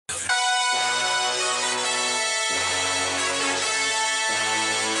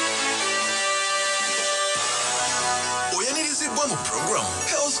program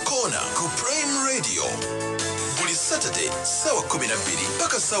Health Corner ku Prime Radio. Buli Saturday sawa 12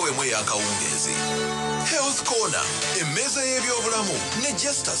 mpaka sawa 1 eyakawungeezi. Health Corner, emmeeza y'ebyobulamu ne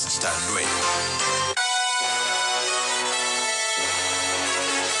Justus Kitandwe.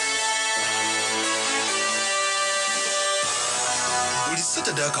 Buli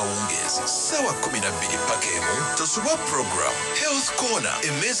Saturday akawungeezi sawa 12 mpaka 1 tosubwa program Health Corner,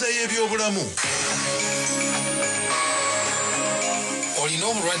 emmeeza y'ebyobulamu. Olina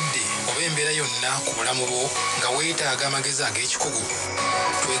obulwadde oba embeera yonna ku bulamu bwo nga weetaaga amagezi ag'ekikugu,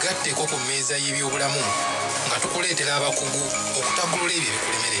 twegatteko ku mmeeza y'ebyobulamu nga tukuleetera abakugu okutaggulula ebyo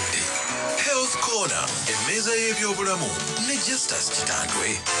ebikulemeredde. Health Corner, emmeeza y'ebyobulamu ne Justus Kitandwe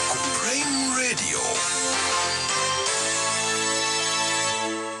ku Prime Radio.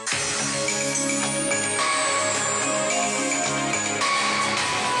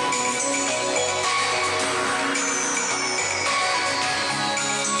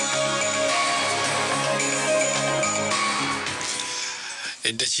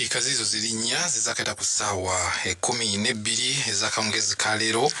 Eddakiika zizo ziri 4 zizakata ku ssaawa 12 ez'akawungeezi ka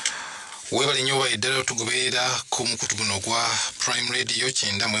leero. Weebale nnyo eddala otugoberera ku mukutu guno gwa Prime Radio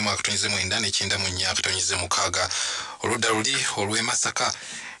 91.9 ne 94.6 oludda luli olw'e Masaka.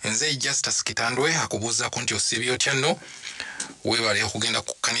 Nze Justus Kitandwe akubuuza ku nti osibye otya nno. Weebale okugenda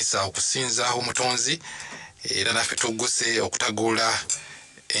ku kkanisa okusinza omutonzi era naffe tugguse okutaggula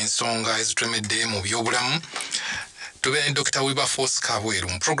ensonga ezitulemedde mu byobulamu. Tube Dr. Wilberforce Kabweru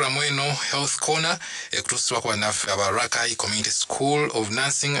mu programu eno Health Corner ekutusibwa kwa naffe aba Rakai Community School of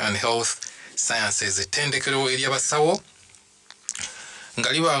Nursing and Health Sciences ettendekero ery'abasawo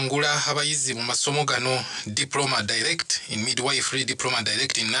nga libangula abayizi mu masomo gano Diploma Direct in Midwifery, Diploma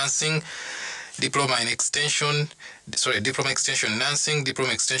Direct in Nursing, Diploma Extension Nursing,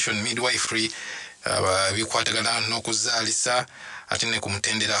 Diploma Extension Midwifery, bikwatagana n'okuzaalisa ate ne ku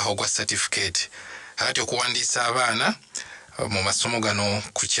mutendera ogwa certificate. Ati okuwandiisa abaana mu masomo gano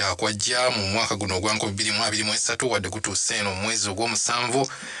ku kyakwajja mu mwaka guno ogwa 2023 wadde gutuuse eno mu mwezi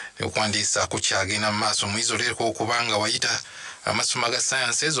ogw'omusanvu. Okuwandiisa ku kyagenda mu maaso muyizi olereko okubanga wayita amasomo ga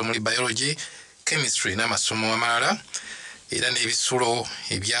sciences omuli biology, chemistry n'amasomo amalala era n'ebisulo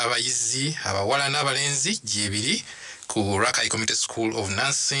eby'abayizi abawala n'abalenzi gyebiri ku Rakai Community School of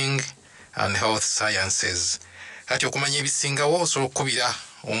Nursing and Health Sciences. Ati okumanya ebisingawo osobola okukubira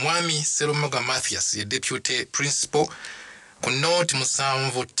Omwami Serumoga Mathias ye Deputy Principal ku note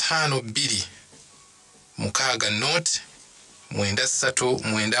 752 mukaga note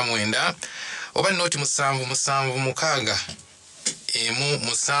 9399 oba note 777 mukaga emu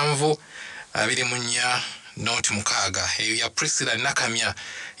 724 note mukaga eyo ya Priscilla Nakamya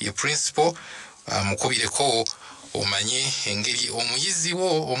ye Principal. Mukubireko omanye engeri omuyizi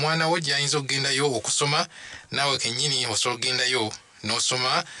wo omwana wo gy'ayinza okugendayo okusoma naawe kennyini osobola okugendayo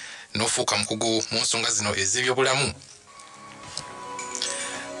n'osoma n'ofuuka mukugu mu nsonga zino ez'ebyobulamu.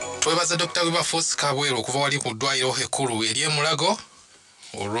 Twebaza Dr. Wilberforce Kabweru okuva wali ku ddwaliro ekkulu ery'e Mulago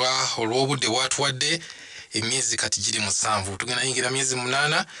olw'obudde bwatuwadde emyezi kati giri 7. Tugenda yingira myezi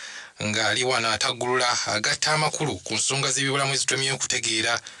 8 ng'ali wano ataggulula agatta amakulu ku nsonga z'ebyobulamu ezitulemye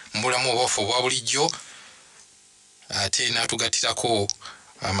okutegeera mu bulamu obwafu obwa bulijjo ate n'atugattirako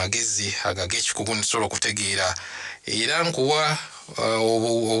amagezi ag'ekikugu nsobola okutegeera era nkuwa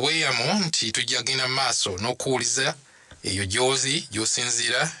obweyamo nti tujja genda maaso n'okuwuliza eyo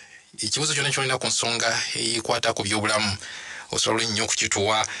gy'osinziira ekibuzo kyonna kyolina ku nsonga eyikwata ku byobulamu osobola nnyo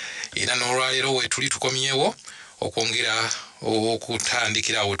okukituwa era n'olwaleero we tuli tukomyewo okwongera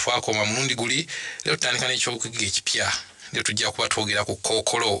okutandikira we twakoma mulundi guli leero tutandika n'ekyokuyiga ekipya leero tujja kuba twogera ku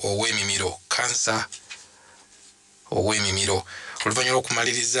Kokolo ow'emimiro, kansa ow'emimiro oluvannyuma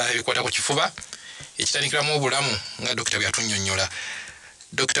lw'okumaliriza ebikwata ku kifuba ekitandikiramu obulamu nga Dr. byatunnyonnyola.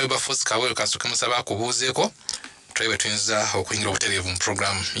 Dr. Wilberforce Kabweru kasooke musaba akubuuzeeko twebe tuyinza okuyingira obutereevu mu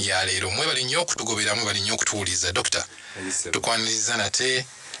programu ya leero. Mwebale nnyo okutugobera, mwebale nnyo okutuwuliza. Dr. tukwaniriza nate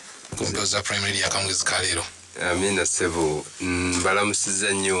ku mpooza primary eyakawungeezi ka leero. Amina Sebo,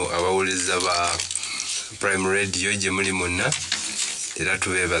 balamusiza nnyo abawuliza ba Prime Radio gye muli monna era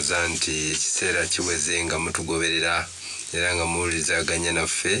tubeebaza nti ekiseera kiweze nga mutugoberera era nga muwulizaganya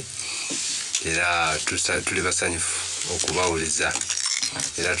naffe era tuli basanyufu okubawuliza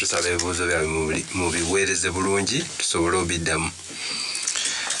era tusaba ebibuuzo byabwe mubiweereze bulungi tusobole obiddamu.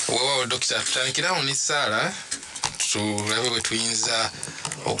 Waawo Dr. tutandikirawo n'essaala tulabe bwe tuyinza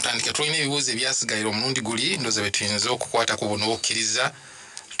okutandika. Tulina ebibuuzo ebyasigaira omulundi guli ndooza bwe tuyinza okukwata ku buno okkiriza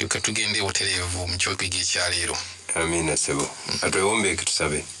tugende obutereevu mu kyokuyiga ekyaleero. Amina Sebo, atwewombeeke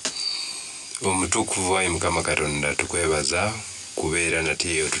tusabe. Omutukuvu ayi Mukama Katonda tukwebaza kubeera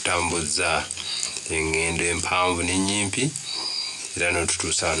nate tutambuzza engendo empanvu n'ennyimpi era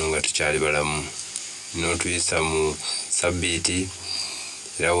n'otutuusa wano nga tukyali balamu n'otuyisa mu sabbiiti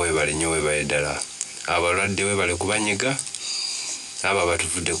era weebale nnyo weebale ddala abalwadde weebale kubanyiga abo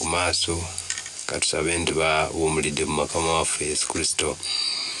abatuvudde ku maaso katusabe nti bawummulidde mu Mukama waffe Yesu Kristo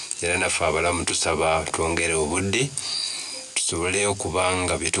era naffe abalamu tusaba twongere obudde tusobole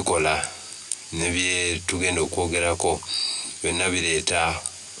okubanga bye tukola ne bye tugenda okwogerako byonna bireeta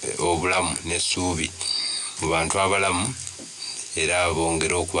obulamu n'essuubi mu bantu abalamu era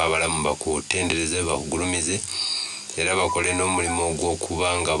bongere okuba abalamu bakutendereze bakugulumize era bakole n'omulimu ogw'okuba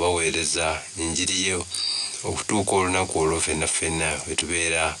nga baweereza enjiri ye okutuuka olunaku olwo ffenna bwe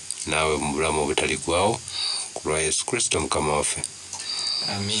tubeera naawe mu bulamu obutaligwawo ku lwa Yesu Kristo Mukama waffe.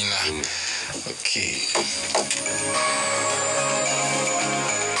 Amina. Okay.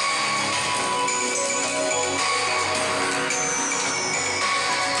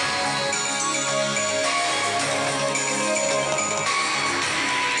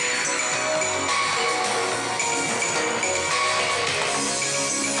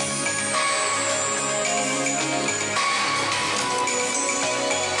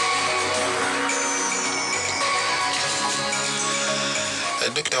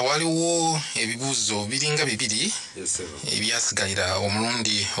 Dr. waliwo ebibuuzo biringa bibiri ebyasigalira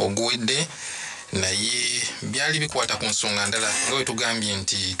omulundi oguwedde naye byali bikwata ku nsonga ndala nga bwe tugambye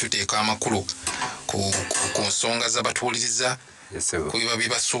nti tuteeka amakulu ku nsonga z'abatuwuliriza ku biba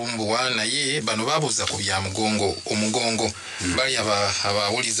bibasumbuwa naye bano babuuza ku bya omugongo bali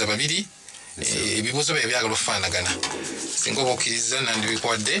abawuliza babiri ebibuuzo bye byagala okufaanagana singa oba okkiriza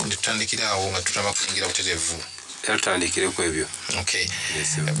nandibikwadde nditutandikira awo nga tutama kuyingira butereevu. Yatandikire ku ebyo. Okay.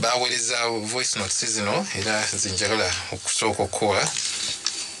 Baweereza voice notes zino era zinjagala okusooka okukola.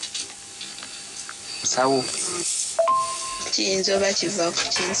 Sawa. Kiyinza oba kiva ku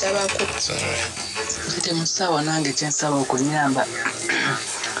kinsabako. Nti musawa nange kyensaba okunyamba.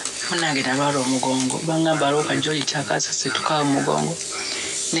 Munange nalwala omugongo. Bangamba alooka njoli kyakasase tukawa omugongo.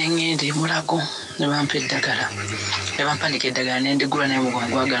 Nengende mulago ne bampa eddagala. Ne bampanika eddagala nendigula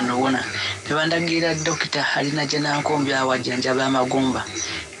n'omugongo agano wona. Ne bandagira dokita alina gye nankombya awajjanjaba amagumba.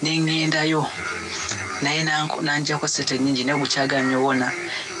 Nengendayo naye nanjako sente nnyingi ne gukyagamye wona.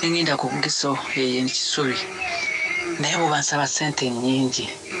 Nengenda ku Giso Kisubi. Naye bwe bansaba sente nnyingi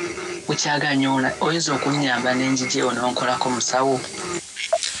gukyagamye wona oyinza okunnyamba n'enjigi ononkolako musawo.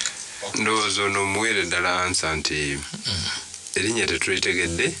 Ndowooza onomuweere ddala ansa nti erinnya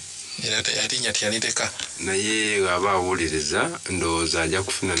teturitegedde era erinnya teyaleteka naye aba awuliriza ndowooza ajja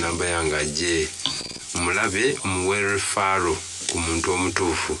kufuna namba yange ajje mulabe omuwe referral ku muntu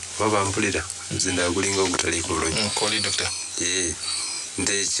omutuufu oba mpulira nzinda gulinga ogutaliiko bulungi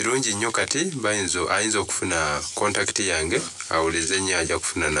nti kirungi nnyo kati ayinza okufuna contact yange awulirize nnyo ajja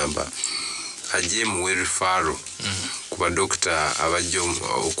kufuna namba ajje muwe referral ku badokita abajja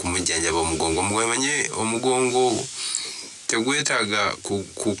okumujjanjaba omugongo mugwemanye omugongo tegwetaaga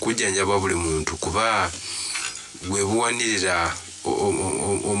kujjanjaba buli muntu kuba gwe buwanirira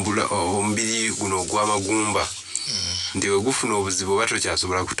omubiri guno ogw'amagumba nti we gufuna obuzibu oba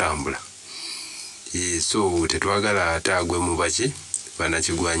tokyasobola kutambula so tetwagala ate agwe mu baki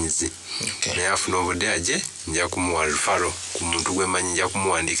banakigwanyizi naye afuna obudde ajje nja kumuwa referral ku muntu gwemanyi nja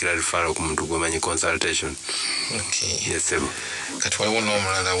kumuwandiikira referral ku muntu gwemanyi consultation. Kati waliwo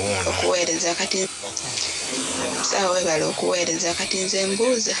n'omulala wuuno okuweereza kati sawa webala okuweereza kati nze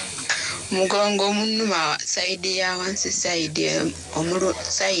mbuuza mugongo omunuma saidi ya wansi saidi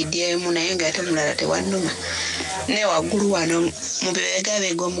emu naye nga ate mulala tewannuma ne waggulu wano mu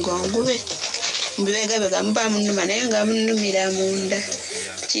bibegabega omugongo be mu bibegabega muba munuma naye nga munumira munda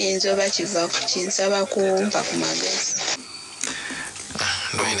kiyinza oba kiva ku kinsaba kumpa ku magezi.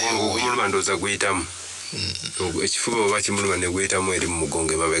 Omuluma ndowooza guyitamu ekifuba oba kimuluma ne guyitamu eri mu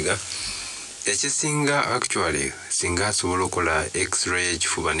mugongo emabega. Ekisinga actually singa asobola okukola x-ray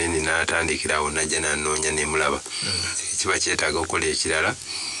ekifuba nene n'atandikirawo najja n'anoonya nemulaba kiba kyetaaga okukola ekirala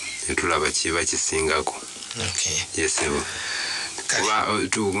netulaba kiba kisingako. Yesebo kuba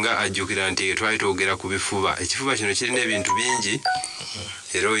nga ajjukira nti twali twogera ku bifuba ekifuba kino kirina ebintu bingi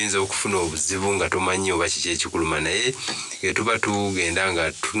era oyinza okufuna obuzibu nga tomanyi oba kiki ekikuluma naye tuba tugenda nga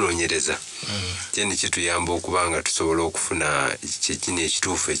tunoonyereza kyeni kituyamba okuba nga tusobola okufuna kikini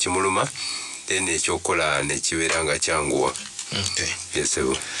ekituufu ekimuluma then ekyokukola nekibeera nga kyanguwa.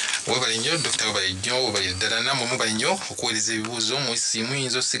 Yesebo webale nnyo Dr. webale nnyo webale ddala nammwe mubale nnyo okuweereza ebibuuzo mu isimu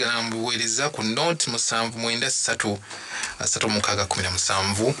yinza osigala mubiweereza ku note 793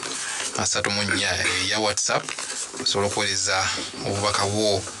 3617 34 ya WhatsApp osobola okuweereza obubaka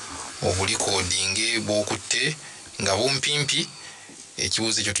bwo obulikoodinge bw'okutte nga bumpimpi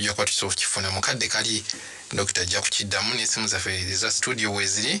ekibuuzo ekyo tujja kuba tusobola okukifuna mukadde kali dokita ajja kukiddamu n'essimu zaffe eza studio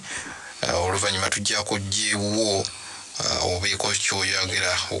weeziri oluvannyuma tujja kuggyewo obeeko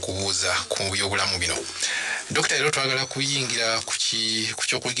kyoyagera okubuuza ku byobulamu bino. Dokita leero twagala kuyingira ku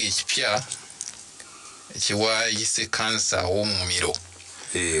kyokuyiga ekipya ekiwayise kansa w'omumiro.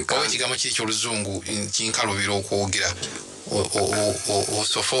 Oba ekigambo kiri ky'oluzungu kinkalubira okwogera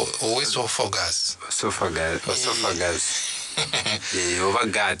esophagus oba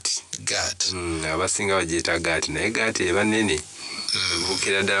gut abasinga bagiyita gut naye gut eba nene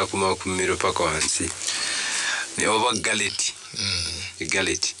ebuukira ddala ku mumiro paka wansi oba gullet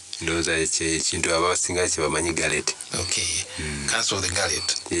ndowooza ekintu abasinga kyebamanyi gullet. Cancer of the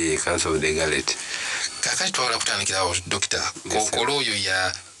gullet. Cancer of the gullet. Kakati twagala kutandikirawo dokita Kokolo oyo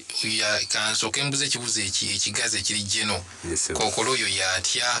kansooka embuze ekibuzo ekigazi ekiri geno. Kokolo oyo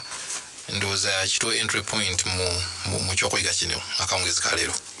yatya ndowooza kito entry point mu kyokuyiga kino akawungeezi ka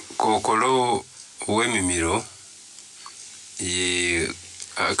leero. Kokolo ow'emimiro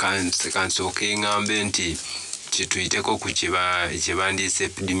kansooka eŋŋambe nti kituyiteko ku kyebandiisa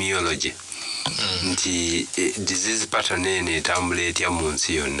epidemiology nti disease pattern eno etambula etya mu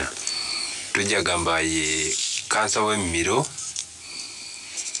nsi yonna. Tujja gamba ye kansa w'emimiro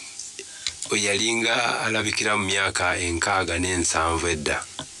yalinga alabikira mu myaka 67 edda.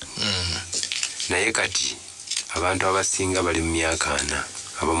 Naye kati abantu abasinga bali mu myaka 4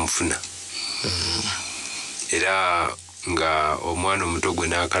 abamufuna. Era nga omwana omuto gwe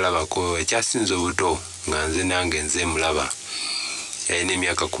n'akalabako ekyasinze obuto nga nze nange nze mulaba yalina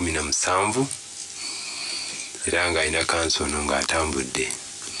emyaka 17 era nga alina kansa ono ng'atambudde.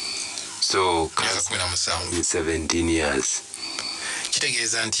 So 17 years.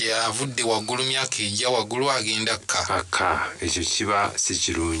 Kitegeeza nti avudde waggulu myaka ejja waggulu agenda kaka ekyo kiba si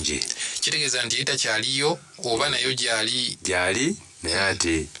kirungi. Kitegeeza nti etakyaliyo oba nayo gyali naye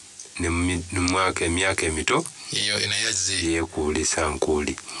ate ne mu mwaka emyaka emito yeekuulisa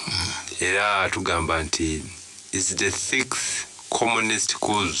nkuuli. Era tugamba nti is the 6th commonest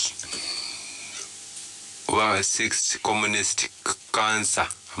cause oba 6th commonest cancer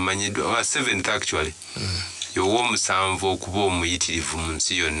amanyiddwa oba 7th actually y'ow'omusanvu okuba omuyitirivu mu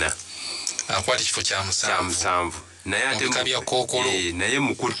nsi yonna. Akwata ekifo kya musanvu. Naye ate naye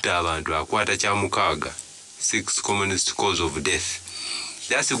mu kutta abantu akwata kya 6 6th commonest cause of death.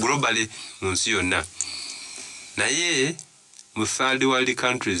 That's globally mu nsi yonna. Naye mu third world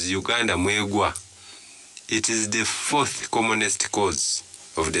countries Uganda mwegwa it is the 4th commonest cause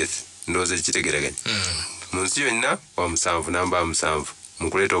of death. Ndowooza ekitegeraganya mu nsi yonna wa musanvu namba 7 mu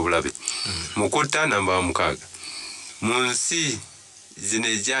kuleeta obulabe mu kutta namba 6 mu nsi zino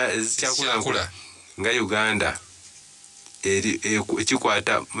ezikyakula nga Uganda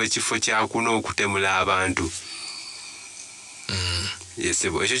ekikwata ekifo kya 4 okutemula abantu.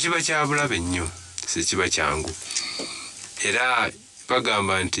 Yesebo ekyo kiba kya bulabe nnyo si kiba kyangu. Era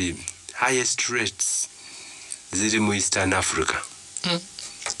bagamba nti highest rates ziri mu Eastern Africa.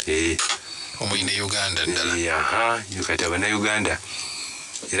 Omuyina Uganda ddala. Kati abana Uganda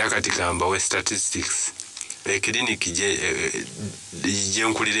era kati kamba we statistics ekliniki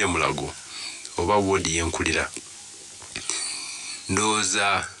gyenkulira emulago oba ward yenkulira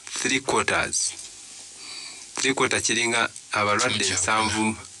ndowooza 3/4 kiringa abalwadde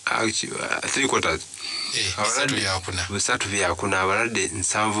 7 3/4 busatu byakuna abalwadde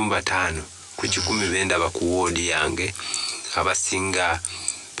 7/5 ku 10 bendaba ku ward yange abasinga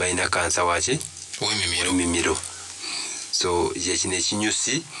balina kansa waki w'emimiro. So yekino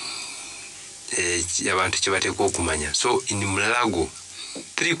ekinyusi abantu kyebateeka okumanya. So in Mulago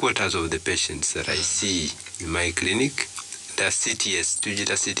 3/4 of the patients that I see in my clinic, the CTS,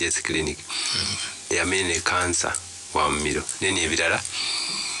 tujita CTS clinic, they are mainly cancer wa mumiro. Neni ebirala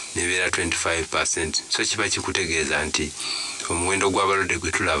nebeera 25%. So kiba kikutegeeza nti omuwendo gw'abalwadde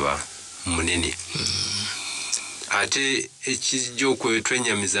gwe tulaba munene. Ate ekijja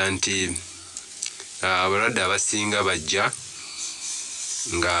okwetwenyamiza nti abalwadde abasinga bajja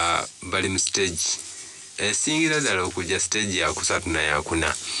nga bali mu stage esingira ddala okujja stage ya 3 na ya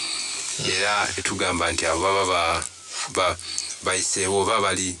 4. Era etugamba nti abo baba bayiseewo oba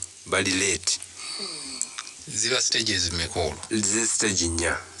bali late. Ziba stages mekolo. Zi stage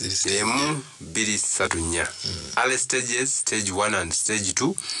 4. 1, 2, 3, 4. Early stages, stage 1 and stage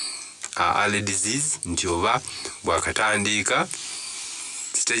 2 are early disease nti oba bwakatandika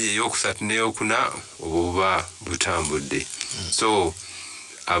stage ey'okusatu n'eyokuna oba butambudde. So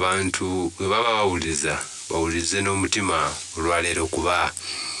abantu bwe baba bawulirize n'omutima olwaleero kuba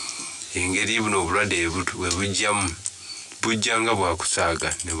engeri buno obulwadde bwe bujjanga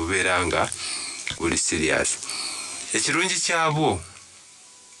bwakusaaga ne bubeera nga buli serious. Ekirungi kyabwo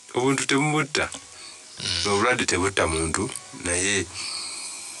obuntu temubutta obulwadde tebutta muntu naye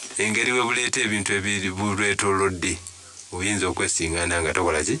engeri we buleeta ebintu ebiri bulwetoolodde oyinza okwesingana nga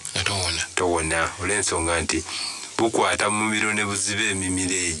tokola ki towona olw'ensonga nti bukwata mu mumiro ne buziba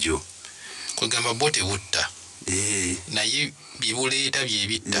emimiro egyo kwegamba bo tebutta naye byebuleeta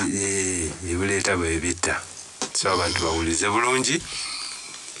byebitta byebuleeta bwebitta so abantu bawulize bulungi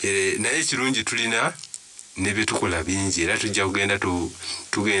naye ekirungi tulina ne byetukola bingi era tujja kugenda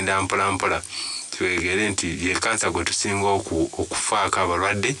tugenda mpola mpola twegere nti ye kansa gwe tusinga okufaako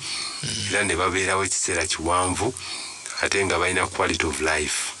abalwadde era ne babeerawo ekiseera kiwanvu ate nga balina quality of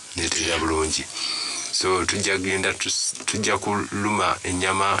life netera bulungi so tujja kuluma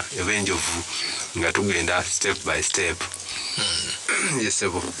ennyama eb'enjovu nga tugenda step by step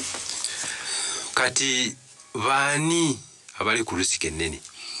yesebo kati baani abali ku lusika ennene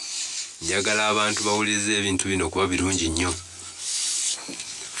njagala abantu bawulirize ebintu bino kuba birungi nnyo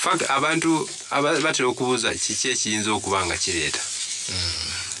abantu batera okubuuza kiki ekiyinza okuba nga kireeta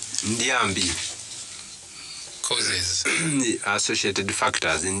ndyambi causes associated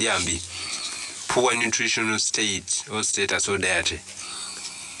factors ndyambi poor nutritional state or status or diet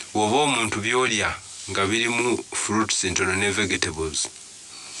woba omuntu byolya nga birimu fruits ntono ne vegetables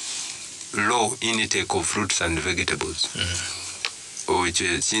low intake of fruits and vegetables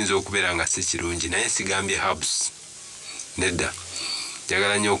ekyo kiyinza okubeera nga si kirungi naye sigambye herbs nedda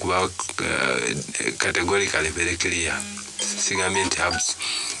njagala nnyo okuba categorically very clear sigambye nti herbs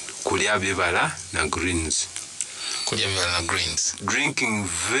kulya bibala na greens drinking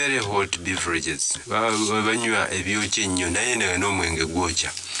very hot beverages banywa ebyokya ennyo naye n'omwenge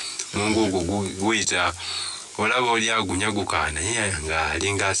gwokya mungu ogwo guyita olaba oli agunya gukaana naye nga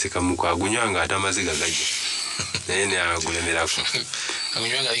alinga asekamuko agunywa nga ate amaziga gajja naye neagulemerako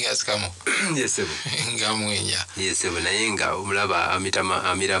agunywa nga alinga asekamu yesebo ngamwenya yesebo naye nga omulaba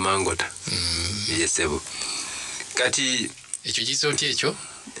amira mangota yesebo kati ekyo kisooti ekyo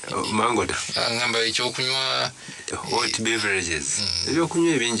mangota ngamba ekyokunywa hot beverages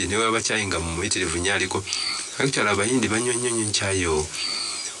ebyokunywa ebingi ne waba kyayinga mu muyitirivu nyaliko actually abayindi banywa nnyo nkyayo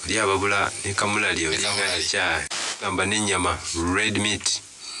oli ababula ne kamulali olinga kya gamba n'ennyama red meat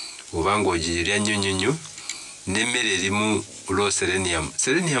oba ng'ogirya nnyo n'emmere erimu low selenium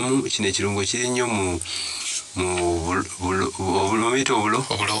kino ekirungo kiri nnyo mu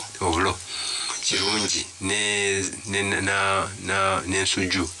obulo kirungi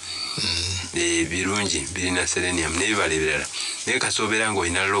n'ensujju birungi birina selenium n'ebibala ebirala naye kasobeera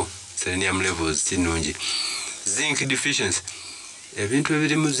ng'olina low selenium levels tinungi zinc deficiency ebintu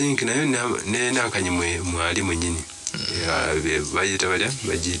ebirimu zinc nayo nenankanyi mwali mwenyini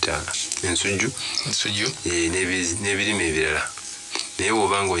bagiyita ensujju n'ebirime ebirala naye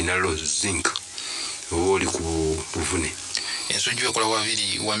woba ng'olina low zinc oba oli ku buvune ensujju ekola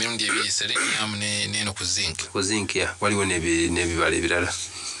wa mirundi ebiri selenium neno ku zinc ya waliwo n'ebibala ebirala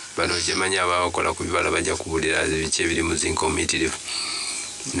bano kyemanya abakola ku bibala bajja kubulira biki ebiri mu zinc omuyitirivu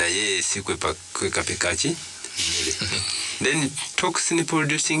naye si kwekapekaki then toxin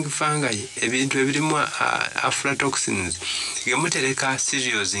producing fungi ebintu ebirimu aflatoxins gemutereka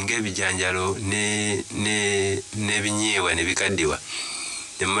cereals ng'ebijanjalo n'ebinyeebwa ne bikaddiwa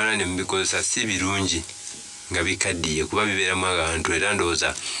nemala ne mubikozesa si birungi nga bikaddiye kuba bibeeramu abantu era ndowooza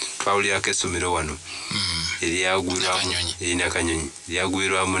twawulirako essomero wano eryakanyonyi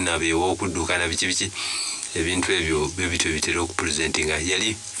lyagwirwamu nabeew'okudduka na biki ebintu ebyo byo bitera okupresentinga yali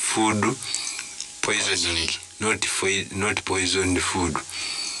food poisoning not poisoned food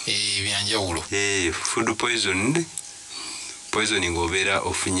byanjawulo food poisoning obeera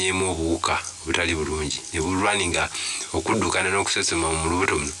ofunyemu obuwuka obutali bulungi ne bulwaninga okuddukana n'okusesema mu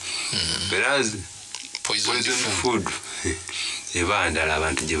lubuto muno whereas poisoned food eba ndala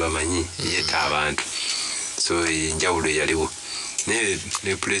abantu gye bamanyi yeta abantu so enjawulo yaliwo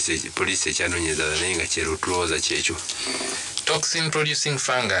ne police ekyanoonyeza naye nga kyero tulowooza kyekyo toxin producing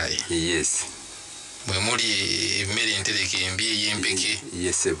fungi yes mwe muli emmere entereke embi ey'empeke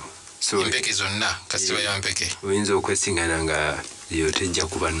yesebo so empeke zonna kasiba ya mpeke oyinza okwesingana nga yo tejja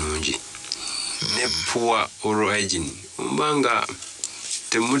kuba nnungi ne poor oral hygiene ombanga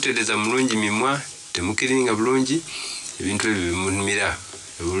temutereza mulungi mimwa temukiringa bulungi ebintu ebyo bimumira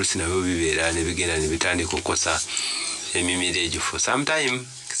oluusi nabyo bibeera ne bigenda ne bitandika okukosa emimiro egyo for sometime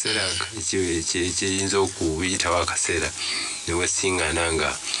kiseera ekiyinza okuyitawo akaseera ne wesingana nga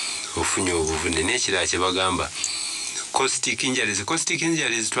ofunye obuvune n'ekirala kye bagamba caustic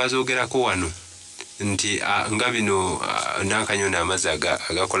injuries twazoogerako wano nti nga bino nankanyona amazzi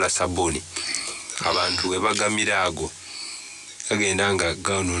agakola sabbuuni abantu we bagamira ago kagenda nga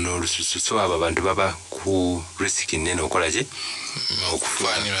ganoona olususu so abo abantu baba ku ku risk nene okolaje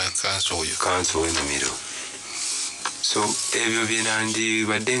okufanira kanso w'ennimiro. So ebyo binandi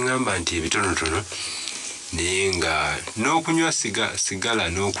badde ngamba nti ebitonotono naye nga n'okunywa sigala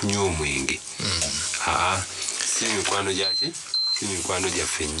n'okunywa omwenge si mikwano gyaki si mikwano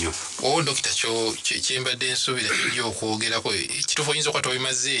gyaffe nnyo. Dokita kyembadde nsuubira kijja okwogerako ekituufu oyinza okuba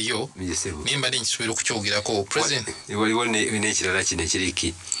tobimazeeyo naye mbadde nkisuubira okukyogerako. Waliwo n'ekirala kino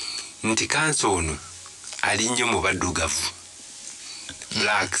ekiriki nti kanso ono ali nnyo mu baddugavu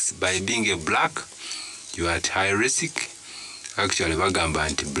blacks. By being a black you are at high risk. Actually bagamba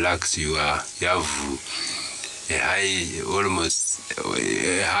nti blacks you have a high almost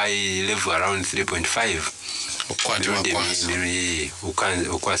a high level around 3.5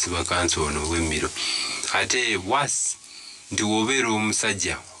 okwasibwa kanso ono w'emmiro. Ate was nti wobeera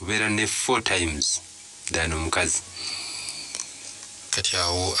omusajja obeera ne 4 times than omukazi. Kati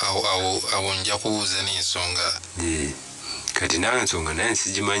awo nja kubuuza n'ensonga. Kati nange ensonga naye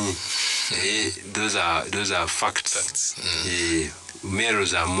nsigimanyi. Those are facts.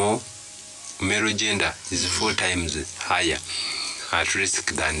 Males are more, male gender is 4 times higher at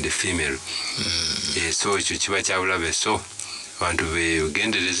risk than the female. So ekyo kiba kya bulabe. So abantu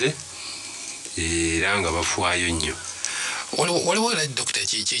begendereze era nga bafaayo nnyo. Waliwo era dokita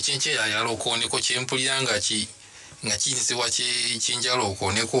kyekyayala okooneko kyempulira nga kiyinzibwa kyenjala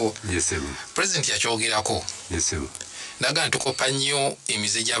okooneko. President yakyogerako. Naga ntukopa nnyo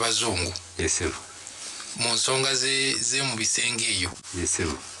emize gy'abazungu mu nsonga ze mu bisenge eyo.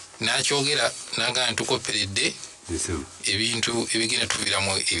 N'akyogera naga ntukoperedde ebintu ebigenda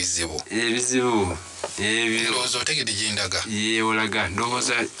tubiramu ebizibu. Ndowooza otegedde gye ndaga. Olaga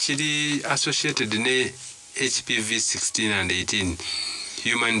ndowooza kiri associated ne HPV 16 and 18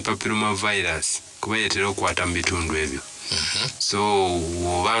 human papilloma virus kuba yetera okukwata mu bitundu ebyo. So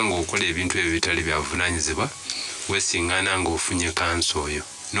obanga okola ebintu ebyo bitali byavunaanyizibwa wesiŋŋaana ng'ofunye kanso oyo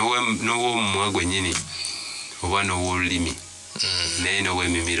n'ow'omumwa gwennyini oba n'ow'olulimi naye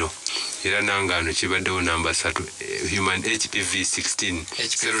n'ow'emimiro. Era nangaano kibaddewo namba 3 human HPV 16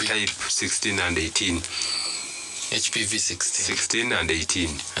 serotype 16 and 18. HPV 16 and 18.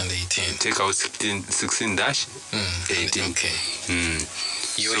 Take out 16-18. Okay.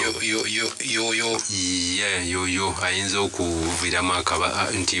 Yo ayinza okuviiramu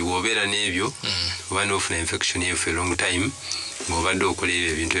akaba nti wobeera n'ebyo oba n'ofuna infection ye for a long time ng'obadde okola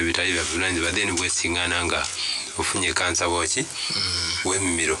ebintu ebitali byavunaanyizibwa then bwesiŋŋaana nga ofunye kansa bwaki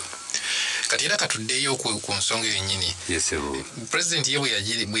w'emimiro. Kati era katuddeyo ku nsonga yennyini. President ye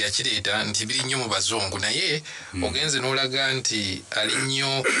bwe yakireeta nti biri nnyo mu bazungu naye ogenze n'olaga nti ali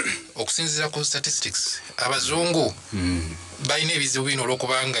nnyo okusinziira ku statistics abazungu balina ebizibu bino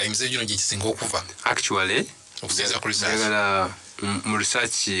olw'okubanga emize gino gye kisinga okuva. Actually okusinziira ku research. Mu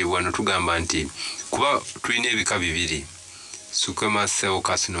research wano tugamba nti kuba tulina ebika bibiri squamous cell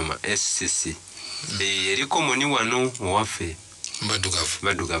carcinoma SCC eri komoni wano owaffe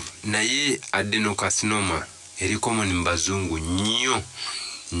baddugavu naye adenocarcinoma eri komoni mu bazungu nnyo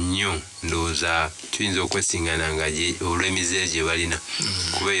ndowooza tuyinza okwesiŋŋaana nga olw'emize gye balina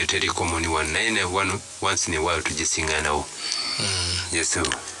kuba eyo teri komoni wano naye wano once in a while tugisiŋŋaanawo.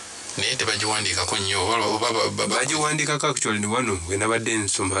 Naye tebagiwandiikako nnyo bagiwandiikako actually ni wano we nabadde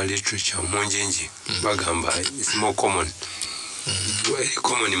nsoma literature munjenje bagamba it's more common. Eri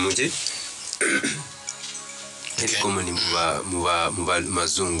common muje eri common mu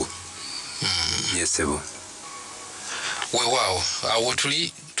mazungu. Weewaawo awo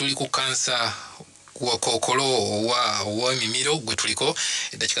tuli ku kansa wa Kokolo owa mimiro gwe tuliko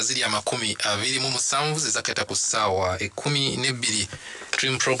eddakiika ziri 27 zezaketa ku ssaawa 12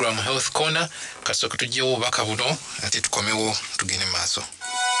 Dream Program Health Corner. Kasooke tujjewo obubaka buno ate tukomewo tugende maaso.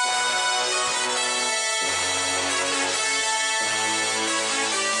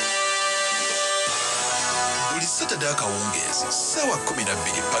 Buli Saturday eyakawungeezi sawa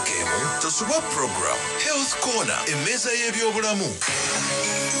 12 paka emu tosubwa program Health Corner emmeeza y'ebyobulamu.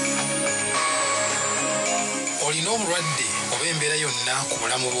 Olina obulwadde oba embeera yonna ku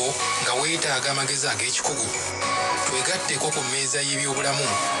bulamu bwo nga weetaaga amagezi ag'ekikugu, twegatteko ku mmeeza y'ebyobulamu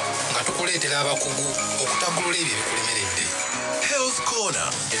nga tukuleetera abakugu okutaggulula ebyo ebikulemeredde. Health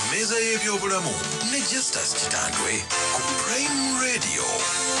Corner emmeeza y'ebyobulamu ne Justus Kitandwe ku Prime Radio.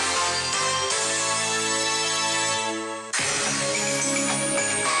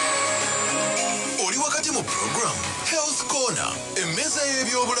 Oli wakati mu program Health Corner emmeeza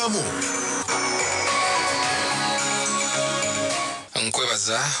y'ebyobulamu.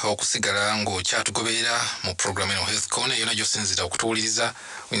 Nkwebaza okusigala ng'okyatugoberera mu program eno Health Corner yonna gy'osinzira okutuwuliriza.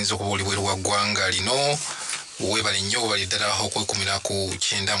 Oyinza okuba oli bweru wa ggwanga lino weebale nnyo bali ddala okwekumira ku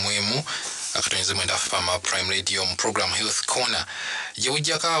 91 akatonyeze mwenda fama Prime Radio mu program Health Corner je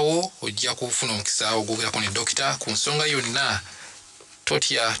ujjakaawo ojja kufuna omukisa ogogera ku ne doctor ku nsonga yonna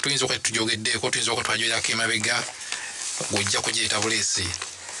totya tuyinza okutujogeddeeko tuyinza okutwajoyako emabega ojja kujeeta bulesi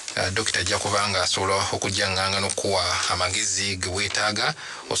Doctor Jakubanga asobola okujjanganga n'okuwa amagezi ge weetaaga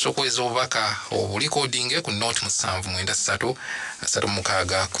osokweza obubaka obulikodinge ku note 793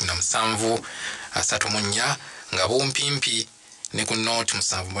 36 17 34 nga bumpimpi ne ku note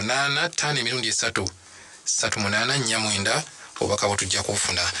 78 5 emirundi 3 38 obubaka butujja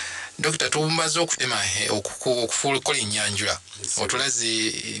kufuna. Doctor tumaze okutema okukola ennyanjula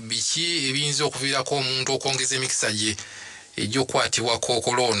otulaze biki ebiyinza okuviirako omuntu okwongeza emikisa gye ejjokwatibwa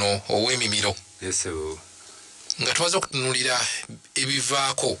Kokolo ono ow'emimiro. Yes, nga tumaze okutunulira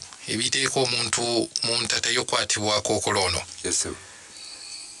ebivaako ebiteeka omuntu mu ntata y'okwatibwa Kokolo ono. Yes,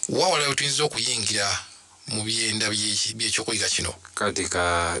 wawala tuyinza okuyingira mu byenda by'ekyokuyiga kino. Kati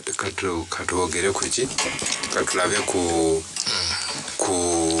katwogere ku ki katulabe ku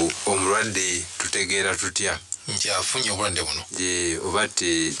omulwadde tutegeera tutya nti afunye obulwadde buno oba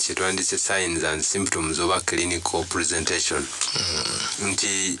kyetwandise signs and symptoms oba clinical presentation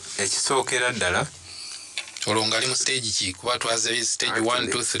nti ekisookera ddala olwo ngali mu stage ki kuba twaze stage 1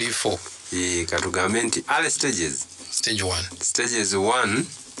 2 3 4 katugambe nti all stages stage 1 stages 1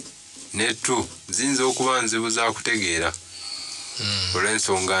 ne 2 ziyinza okuba nzibu za kutegeera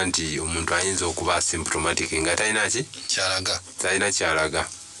olw'ensonga nti omuntu ayinza okuba asymptomatic nga talina kyalaga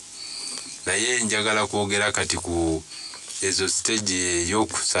naye njagala kwogera kati ku ezo stage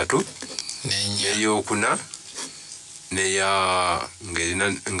ey'okusatu n'ey'okuna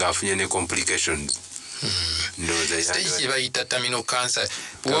ng'afunye ne complications. Stage bayita terminal cancer.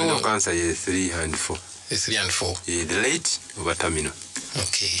 Terminal cancer ye 3 and 4. 3 and 4. The late oba terminal.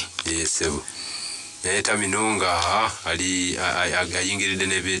 Okay. Yes. Naye terminal nga ayingiridde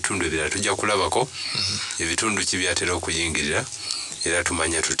n'ebitundu ebirala tujja kulabako ebitundu kibyatera okuyingirira era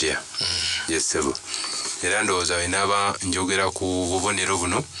tumanya tutya. Yes. Era ndowooza wenaaba njogera ku bubonero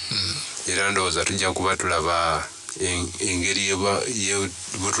buno era ndowooza tujja kuba tulaba engeri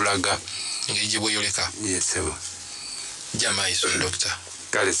butulaga engeri gye bweyoleka. Yes, sebo. Jamaiso doctor.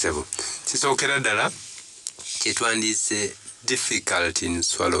 Kale sebo. Kisookera ddala kyetwandiise difficult in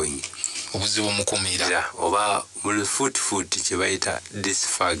swallowing. Obuzibu mu kumira. Oba mu foot kye bayita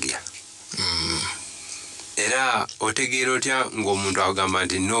dysphagia. Era otegeera otya ng'omuntu agamba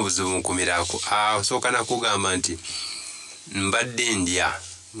nti n'obuzibu mu kumiraako asooka nakugamba nti mbadde ndya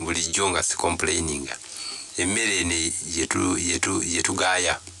bulijjo nga si complaining. Emmere eno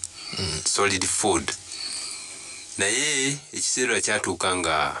yetugaaya solid food naye ekiseera kyatuuka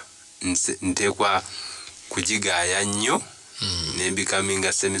nga nteekwa kugigaaya nnyo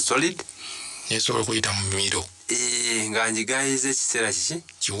n'embikaminga semi solid nesobola okuyita mu mimiro nga njigaayiza ekiseera kiki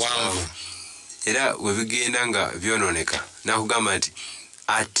kiwanvu era we bigenda nga byonooneka nakugamba nti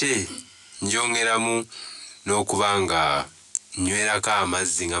ate njongeramu n'okuba nga nywerako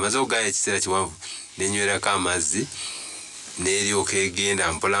amazzi nga amaze okugaaya ekiseera kiwanvu nenywerako amazzi n'eryoka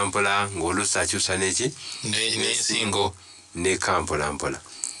egenda mpola mpola ng'oluusi akyusa n'eki n'ensingo n'eka mpola mpola.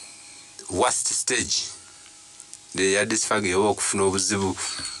 Worst stage ya dysphagia oba okufuna obuzibu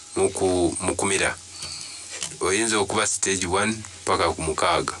mu kumira oyinza okuba stage 1 paka ku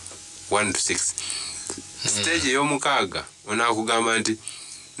 6 1 to 6. Stage ey'omukaaga onaakugamba nti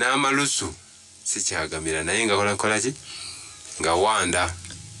n'amalusu sikyagamira naye nga kola ki nga wanda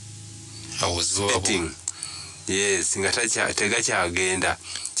awuzibwa. Yes, nga tegakyagenda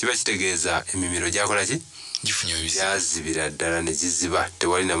kiba kitegeeza emimiro gyakola ki gifunye ebisi yazibira ddala ne giziba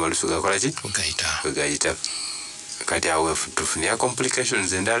tewali na malusu gakola ki gayita kati awe tufunira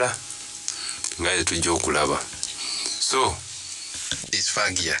complications endala nga tujja okulaba. So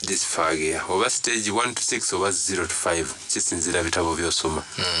dysphagia oba stage 1 to 6 oba 0 to 5 kisinzira bitabo byosoma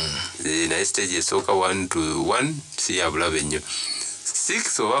naye stage esooka 1 to 1 si ya bulabe ennyo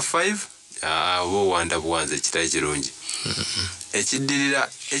 6 oba 5 abo wanda buwanze kitali kirungi. Ekiddirira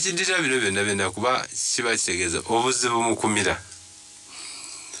bino byonna kuba kiba kitegeeza obuzibu mu kumira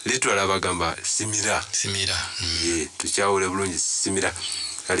litwala bagamba simira tukyawule bulungi simira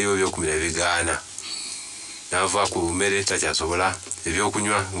kaliwo ebyokumira bigaana nava ku mmere takyasobola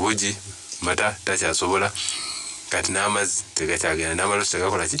ebyokunywa bugi mata takyasobola kati n'amazzi tegakyagenda n'amalusu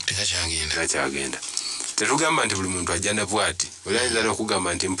tegakola ki tegakyagenda. Tetugamba nti buli muntu ajjana bwati oyinza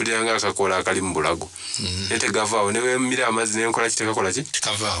n'okugamba nti mpuliranga akakola akali mu bulago naye tegavaawo newemmira amazzi nenkola ki tekakola ki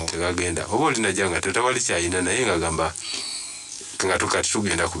tegagenda oba olinajja nga tetawali kyayina naye nga gamba nga tukati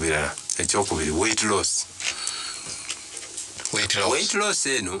tugenda ku birala. Ekyokubiri weight loss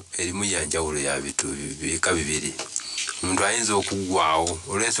eno erimu yanjawulo ya bika bibiri. omuntu ayinza okuggwaawo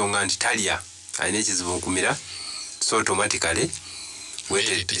olw'ensonga nti talya alina ekizibu nkumira so automatically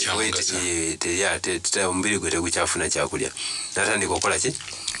omubiri gwe tegukyafuna kyakulya natandika okukola ki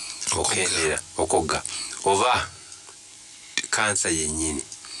okendera okogga oba kansa yennyini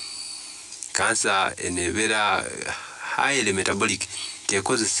kansa enebeera highly metabolic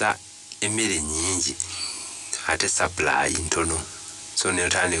tekozesa emmere nyingi ate supply ntono so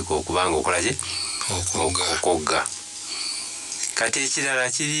netandika okubanga okola ki okogga kati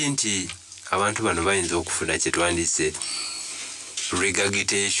ekirala kiri nti abantu bano bayinza okufuna kyetwandise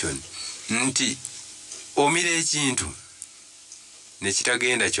regurgitation nti omira ekintu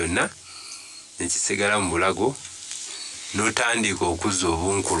nekitagenda kyonna nekisigala mu bulago notandika okuzza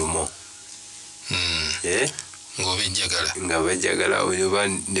obunkulumo nga bajjagala oba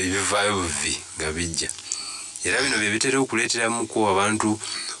nebivaayo buvi nga bijja era bino bye bitera okuleeteramuko abantu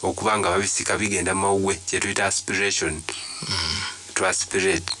okuba nga babisika bigenda mawugwe kyetuyita aspiration to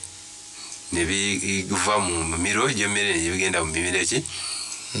aspirate ne biva mu mimiro gy'emmere ne bigenda mu mimiro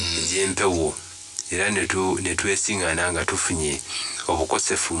gy'empewo era ne twesiŋŋana nga tufunye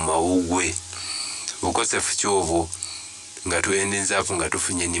obukosefu mu mawugwe bukosefu kyobwo nga tuendinzaapo nga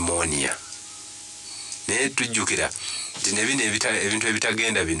tufunye pneumonia naye tujjukira nti ne bino ebintu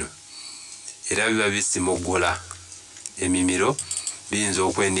ebitagenda bino era biba bisimoggola emimiro biyinza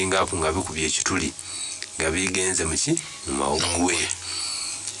okwendingaapo nga bikubye ekituli nga bigenze mu mawugwe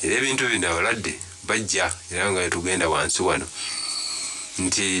era ebintu bino abalwadde bajja era nga tugenda wansi wano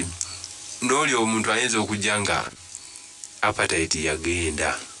nti n'oli omuntu ayinza okujja nga appetite yagenda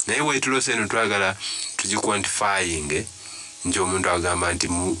naye weetulose eno twagala tugiquantifying nti omuntu agamba nti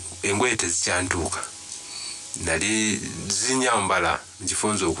engoye tezikyantuuka nali zinyambala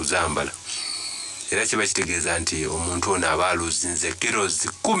nkifunza okuzambala era kiba kitegeeza nti omuntu ono aba aluzinze kilos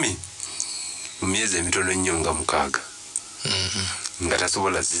 10 mu myezi emitono nnyo nga 6 nga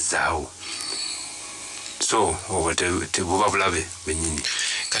tasobola zizaawo so oba tebuba bulabe bwennyini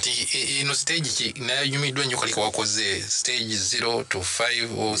kati ino stage ki nayumiddwa nnyo kaliko wakoze stage 0 to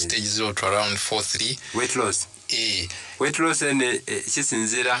 5 or stage 0 to around 4-3 weight loss ene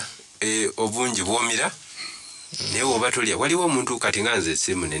kisinzira obungi bwomira naye oba tolya waliwo omuntu kati nga nze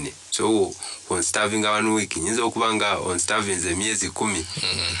si munene so on starving 1 week nyinza okuba nga on starving emyezi 10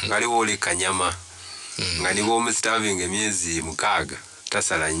 ngaliwo oleka nyama nga niwo omustarving emyezi 6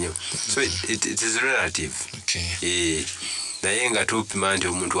 tasala nnyo so it is relative naye nga tupima nti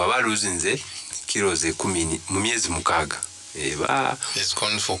omuntu aba aluzinze kilos 10 mu myezi 6 it's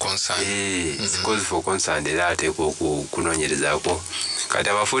cause for concern it's cause for concern era ateekwa okunoonyerezaako kati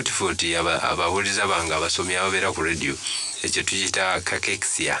aba 40 abawuliza bange abasomi ababeera ku radio ekyo tuyita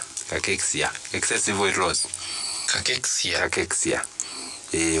cachexia excessive weight loss cachexia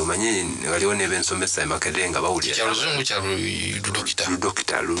omanyi waliwo nebensomesa Makerere nga bawulira kyaluzungu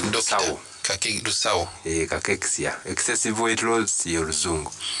kya lusawo cachexia excessive weight loss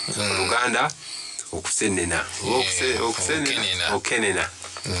y'oluzungu Oluganda okusenena okenena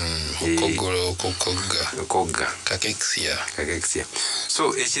okogga cachexia so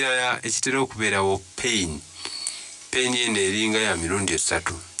ekirala ekitera okubeerawo pain eno eringa ya mirundi 3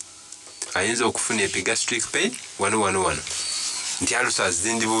 ayinza okufuna epigastric pain wano nti alusa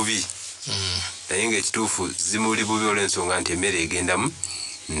zindi bubi naye nga ekituufu zimuli bubi olw'ensonga nti emmere egendamu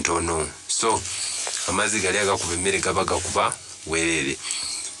ntono so amazzi gali agakuba emmere gaba gakuba weerere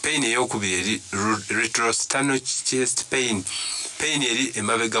pain ey'okubiri eri retrosternal chest pain eri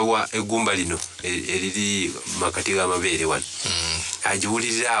emabega wa eggumba lino eriri makati g'amabeere wano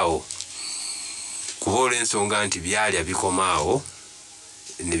agiwuliraawo kuba olw'ensonga nti byalya bikomaawo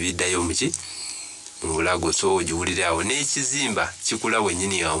ne biddayo mu bulago so ogiwuliraawo n'ekizimba kikula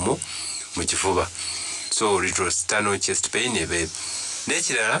wennyini awo mu kifuba so retrosternal chest pain ebe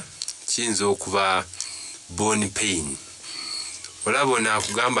n'ekirala kiyinza okuba bone pain olaba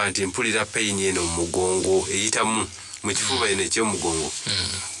onaakugamba nti mpulira pain eno mu mugongo eyitamu mu kifuba eno eky'omugongo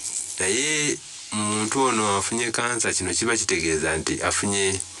naye omuntu ono afunye kansa kino kiba kitegeeza nti afunye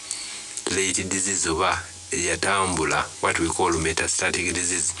late disease oba eyatambula what we call metastatic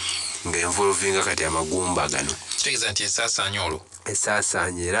disease nga involvinga kati amagumba gano kitegeeza nti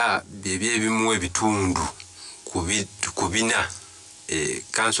esaasaanya era byebyo ebimu ebitundu ku bina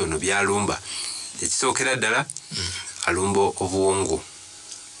kansa ono byalumba ekisookera ddala alumba obwongo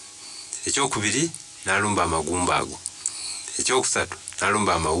ekyokubiri n'alumba amagumba ago ekyokusatu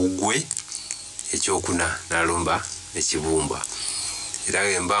n'alumba amawugwe ekyokuna n'alumba ekibumba era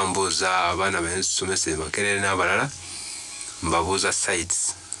mba mbuuza abaana bensomesa Makerere n'abalala mbabuuza sites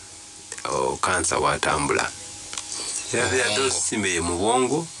kansa watambula era those simbe mu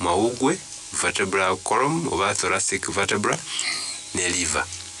bwongo mawugwe vertebral column oba thoracic vertebra ne liver.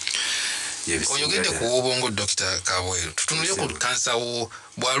 Oyogedde ku obwongo Dr. Kabweru. Tutunulye ku kansa wo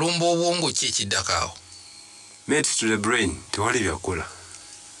bwalumba obwongo ki ekiddakaawo? Mate to the brain tewali byakola.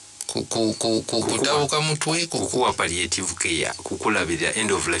 Kutabuka mutwe kukuwa palliative care, kukulabira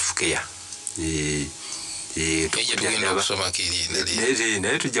end of life care. Tugenda kusoma kiri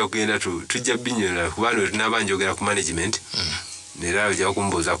naye tujja kugenda tujja binyola kubanga tunabanjogera ku management. Nera ojja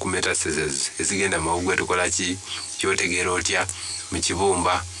kumbuuza ku metastasis ezigenda mawugwe tukola ki kyotegeera otya mu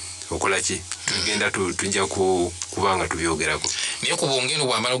kibumba okola ki tugenda tujja kubanga tubyogerako. Naye ku bwongo eno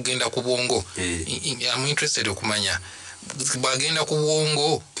bwamala okugenda ku bwongo I'm interested okumanya bwagenda ku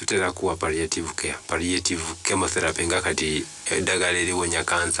bwongo tutera kuwa palliative care, palliative chemotherapy nga kati eddagala eriwonya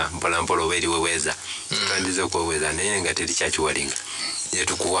kansa mpolampola oba eriweweza tutandiza okuweweza naye nga teri kyakiwalinga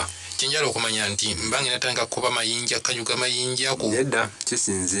yetukuwa. Kinjala okumanya nti mbange natanga kuba mayinja kanyuga mayinja ku nedda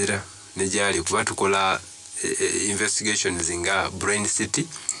kisinziira ne gyali kuba tukola investigations nga brain city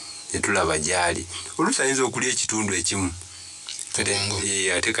netulaba gyali olusayinza okulya ekitundu ekimu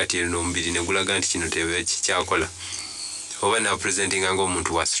ate kati eno omubiri negulaga nti kino tebe kikyakola oba na presenting nga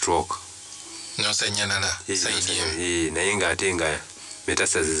omuntu wa stroke nosanyanala naye nga ate nga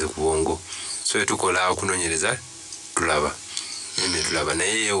metastasis ku bwongo so tukola okunonyereza tulaba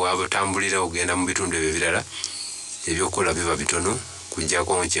naye wabutambulira ogenda mu bitundu ebyo birala ebyokola biba bitono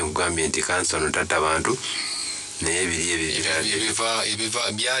kujjako nkyenkugambye nti kansa no tatta abantu naye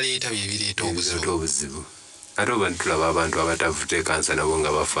ebiva byaleeta byebireeta obuzibu ate oba tulaba abantu abatavute kansa nabo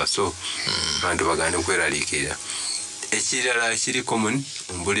nga bafa so abantu bagane kweraliikirira. Ekirala kiri common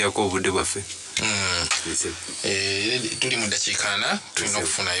mbulyako obudde bwaffe tuli mu dakiika 4 tulina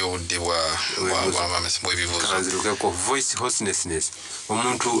okufunayo obudde bw'ebibuuzo. Voice hoarseness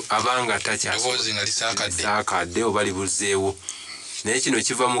omuntu abanga eddoboozi nga lisaakadde oba libuzeewo naye kino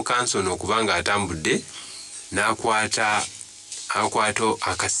kiva mu kansa ono okubanga atambudde n'akwata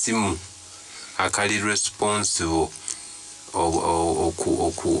akasimu akali responsive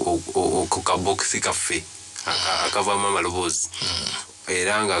okukabokisi kaffe akavaamu amaloboozi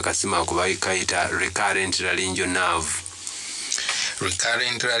era nga akasimu ako bakayita recurrent laryngeal nerve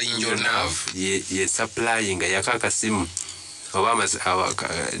ye supplying yaka akasimu oba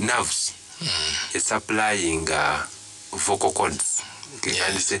nerves ye supplying vocal cords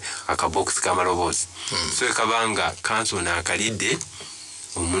kikandise akabokisi kamaloboozi so ekabanga kanso nakalidde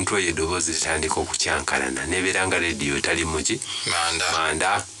omuntu oyo eddoboozi litandika okukyankalana nebeera nga rediyo etali muki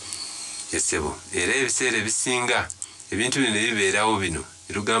manda esebo era ebiseera ebisinga ebintu bino bibeerawo bino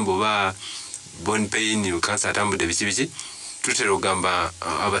erugamba oba bone pain kansa atambudde biki tutera okugamba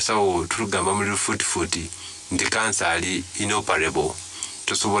abasawo tulugamba muri futi nti kansa ali inoperable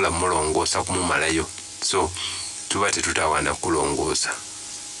tosobola mulongoosa kumumalayo so tuba tetutawaana kulongoosa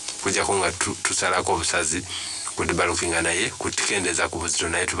kujjako nga tusalako obusazi kudibalukinga naye kutikendeza ku buzito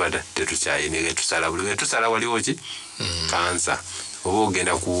naye tuba tetukyayinike tusala buli tusala waliwo ki kansa oba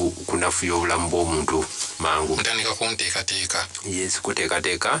ogenda kunafuya obulamu bw'omuntu mangu ntandika kunteekateeka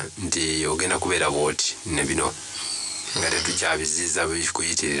kuteekateeka nti ogenda kubeera bwoti ne bino nga tetukyabiziiza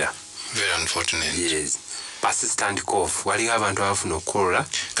bikuyitirira. Very unfortunate. Yes. Persistent cough waliwo abantu abafuna okukolola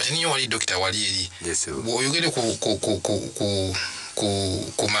kati niyo wali dokita wali eri oyogere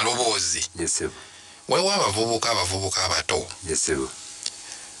ku maloboozi waliwo abavubuka abato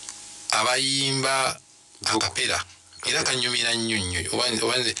abayimba akapera era kanyumira nnyo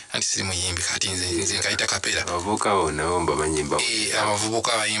obanze anti siri muyimbi kati nze nkayita kapera abavubuka nabo mbamanyimba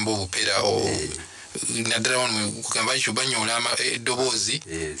abavubuka abayimba obupera naddala wano kugamba ekyo banyoola eddoboozi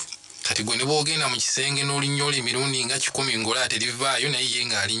kati gwe ne boogenda mu kisenge n'olinyoola emirundi nga 10 ng'ola terivaayo naye ye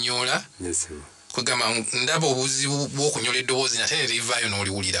ng'alinyoola kugamba ndaba obuzibu bw'okunyola eddoboozi nate ne terivaayo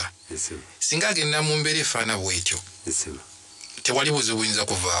n'oliwulira singa agenda mu mbeera efaana bw'etyo tewali buzibu buyinza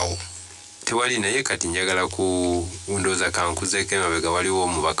kuvaawo tewali naye kati njagala ku ndooza kankuzeeko emabega waliwo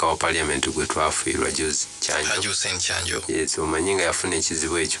omubaka wa parliament gwe twafiirwa Jozi Kyanjo yes omanyi nga yafuna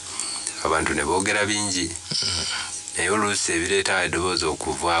ekizibu ekyo abantu ne boogera bingi naye oluusi ebireeta eddoboozi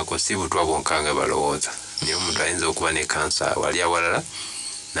okuvaako si butwa bwonka nga balowooza naye omuntu ayinza okuba ne kansa wali awalala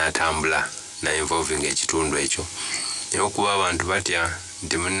n'atambula na-involving ekitundu ekyo naye okuba abantu batya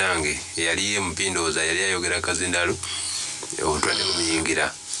nti munnange yali empindooza yali ayogera kazindalu obutwadde bumuyingira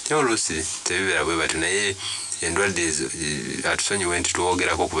naye oluusi tebibeera bwe batyo naye endwadde ezo atusonyiwe nti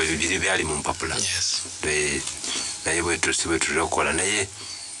tuwogerako kuba bibiri byali mu mpapula naye bwe tutera okukola naye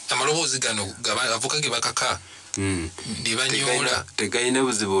amaloboozi gano avuka ge bakaka libanyoola tegayina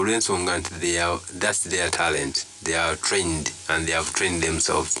buzibu olw'ensonga nti that's their talent they are trained and they have trained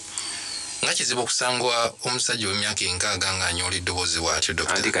themselves nga kizibu okusangwa omusajja w'emyaka enkaaga ng'anyoola eddoboozi bw'atyo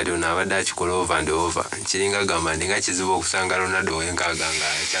Dr. Anti kati ono abadde akikola over and over kiringa gamba ndi nga kizibu okusanga Ronaldo w'enkaaga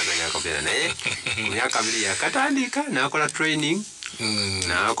ng'akyaganya akapiira naye mu myaka 2 yakatandika n'akola training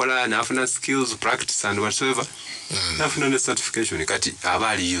n'afuna skills practice and whatsoever n'afuna ne certification kati aba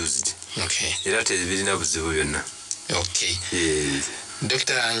ali used era tebirina buzibu byonna.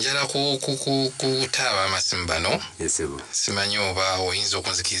 Dr. njala kutaaba amasimu bano simanyi oba oyinza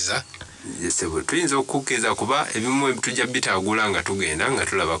okunzikiriza. Tuyinza okukkiriza kuba ebimu tujja bitagula nga tugenda nga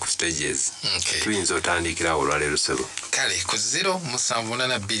tulaba ku stages. Tuyinza otandikira olwaleero sebo. Kale ku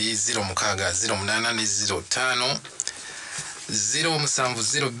 07820600805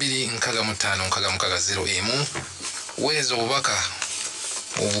 07026550601 weeza obubaka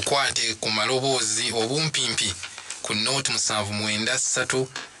obukwate ku maloboozi obumpimpi ku note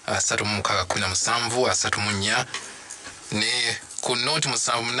 79331617 ne ku note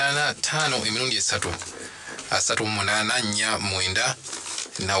 785 emirundi 3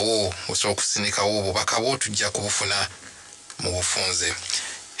 nawo osobola okusinikawo obubaka bwo tujja kubufuna mu bufunze.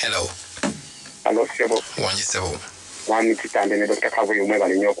 Hello Sebo. Wangi Sebo. Wami kitambe ne Dr. Kavuyo mwe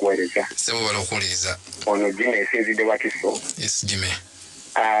bali nnyo okuweereza. Sebo bali okuwuliriza. Ono Jimmy esinzidde Wakiso. Yes Jimmy.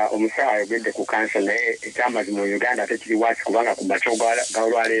 Omusawo ayogedde ku kansa naye ekyamazima mu Uganda tekiri waasi kubanga ku makya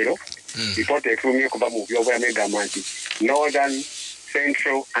g'olwaleero lipoota efulumye kuba mu byobulamu egamba nti Northern,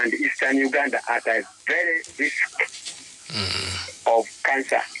 Central and Eastern Uganda are at very risk of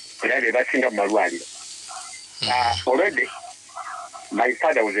cancer. Era be basinga mu malwaliro. Already my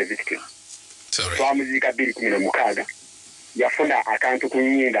father was a victim. Twamuziika 2016 yafuna akantu ku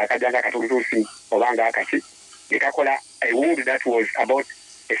nnyindo akajanga akatulutuusi obanga akaki nekakola a wound that was about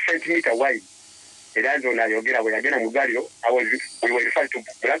a centimeter wide. Era nzona ayogera bwe yagenda mu ddwaliro we were referred to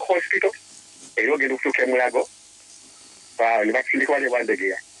Black Hospital era ogenda okutuuka emulago ne bakusindika wali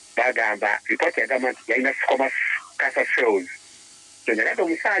ewandegeya bagamba ripooti yagamba nti yalina squamous cancer cells. Nagamba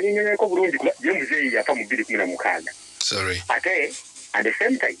omusawo anyinyonyeko bulungi kuba ye muzeeyi yafa mu 2016. Ate at the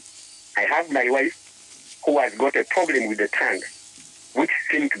same time I have my wife who has got a problem with the tongue, which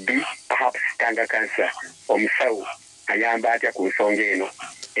seemed to be perhaps tongue cancer. Omusawo ayamba atya ku nsonga eno.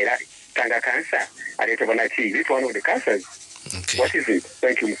 Era tongue cancer aleetebwa ki? Is it one of the cancers? What is it?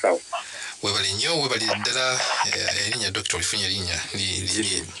 Thank you, Musawo. Webali nnyo webali ddala erinnya Dr. olifunye erinnya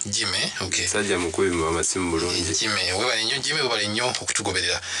Jimmy. Sajja mukubi mu amasimu bulungi. Jimmy webali nnyo Jimmy webali nnyo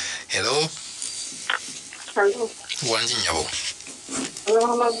okutugoberera. Hello. Wangi nnyabo.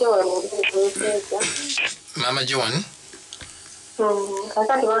 Mama John.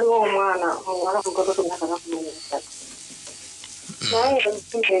 Kakati waliwo omwana mugototo nakala kumanyisa. Naye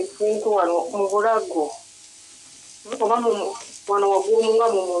ekintu wano mu bulago. Oba wano waggulu nga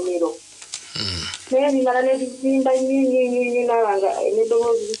mu mumiro. Naye ebirala n'ebizimba nnyo n'abanga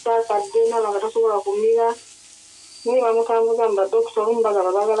n'eddoboozi lisaakadde n'abanga tasobola kumira. Naye bamutambuza mu badokita olumu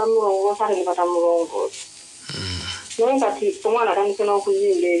bagamba baagala mulongoosa ate ne batamulongoosa. Naye kati omwana atandise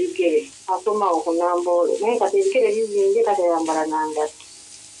n'okuzimba ebigere asoma okunamboole naye kati ebigere bizimbye kati ayambala nangatta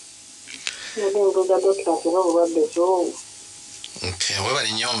naye mbuuza dokita kiba obulwadde kyowo.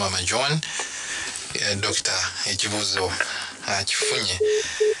 Webali nnyo Mama John. Dokita ekibuuzo akifunye.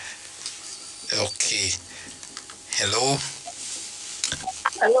 Hello.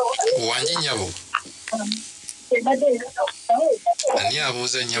 Wangi nnyabo. Ani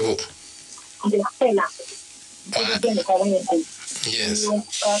abuuza nnyabo? Yes.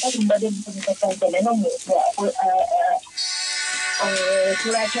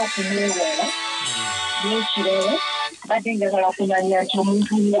 Badde njagala kumanya nti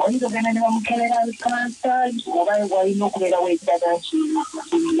omuntu oyinza ogenda ne bamukerera kansa oba walina okubeerawo eddagala nti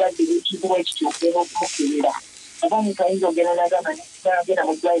ebirwadde bikizibwa ekityo ogenda okumukerera oba omuntu ayinza ogenda nagamba nagenda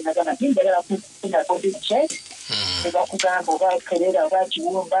mu ddwaliro nagamba nti njagala kufuna body check ne bakugamba oba kerera oba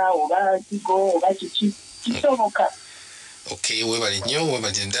kiwumba oba kigo oba kiki kisoboka. Webali nnyo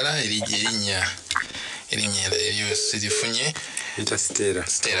webali ddala erinnya eryo sirifunye Stella.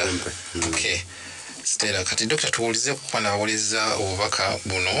 Stella kati Dr. tuwulize kukwanaawuliza obubaka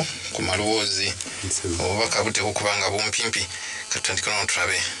buno ku malowoozi obubaka buteeka okuba nga bumpimpi kati tutandike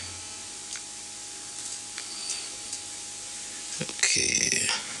n'otulabe.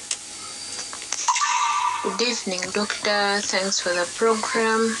 Good evening, Doctor. Thanks for the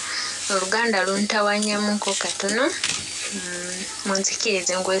program. Oluganda luntawanyamuko katono.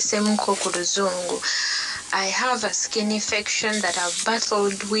 Munzikirize ngwesemuko ku luzungu. I have a skin infection that I've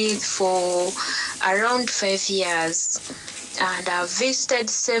battled with for around 5 years, and I've visited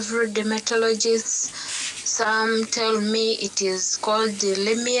several dermatologists. Some tell me it is called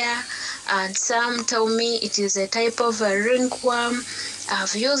delimia, and some tell me it is a type of a ringworm.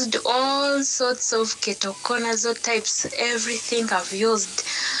 I've used all sorts of ketoconazole types, everything I've used,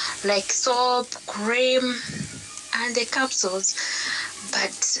 like soap, cream, and the capsules,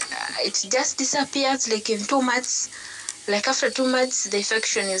 but it just disappears like in 2 months. Like after 2 months, the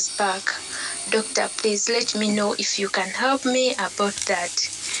infection is back. Doctor, please let me know if you can help me about that.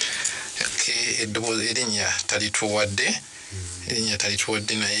 Okay, erinya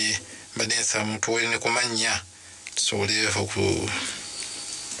talituwadde naye badensa muntu ne kumanya tusobole oku.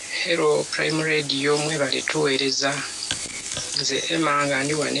 Hello Prime Radio mwebale tuweereza nze Emma nga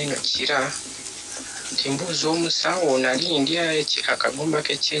ndi waneno kira nti mbuuza omusawo nali ndya akagumba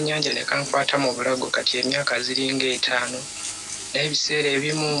k'ekyennyanja ne kankwata mu bulago kati emyaka ziringa 5 naye ebiseera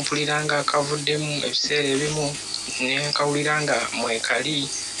ebimu mpulira nga akavuddemu ebiseera ebimu ne nkawulira nga mwekali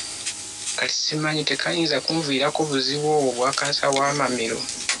kati simanyi tekayinza kunviirako buzibu obwo bwa kansa w'amamiro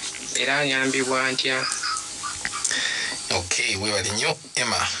era anyambibwa ntya. Okay, webale nnyo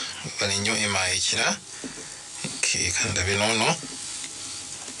Emma ekira. Okay, kandabe noono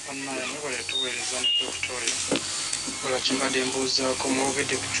tuweereza Victoria wala kimbadde mbuuzaako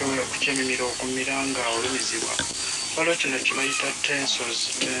mwogedde ku kyemimiro okumira nga olumizibwa waliwo kino kibayita tensos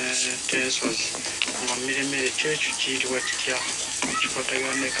nga miremere kyekyo kiyitibwa kitya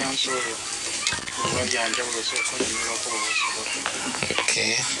kikwatagana ne kansolo oba byanjawulo osooka onyumirwako bweosobola.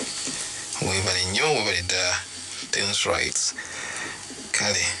 Okay, webale nnyo webale ddala tensites.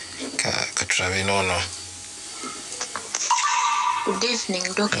 Kale katulabe noono. Good evening,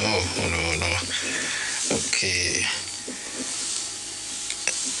 Doctor. Oh, no. Okay.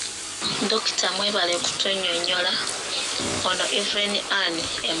 Doctor mwebale kutonnyonnyola ono Evelyn Anne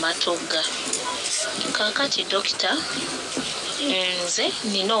Ematoga. Kakati Doctor, nze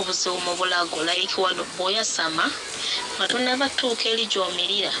nina obuzibu mu bulago like wano bw'oyasama nga tonnabatuuka eri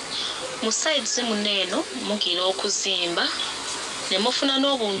gy'omirira mu sides muneeno mugira okuzimba ne mufuna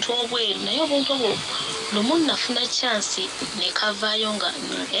n'obuntu obweru naye obuntu obwo lumu nafuna chance ne kavaayo nga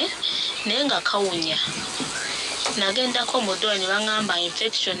naye nga kawunya. Nagendako mu ddwaliro ne baŋŋamba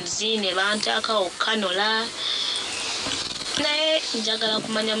infections ne bantaako okukanola naye njagala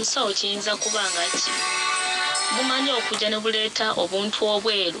kumanya musawo kiyinza kuba nga ki bumanyi okujja ne buleeta obuntu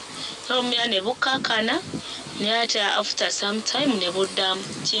obweru n'omumira ne bukkakkana naye ate after some time ne buddamu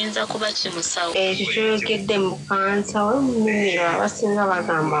kiyinza kuba kimusawo. Ekyo kyoyogedde mu kansa wemumiro abasinga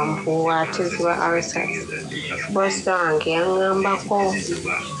bagamba mpuwaatizibwa ulcers. Bosita wange yaŋŋambako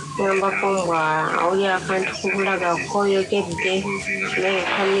mbwa awulira akantu ku bulago kooyogedde naye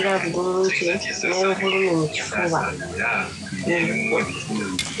kamira bulungi n'obulumi mu kifuba.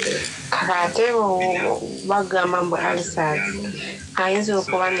 Ate bagamba mbu ulcers ayinza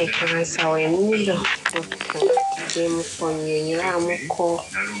okuba ne kansa w'emmiro gemukonnyonnyolamuko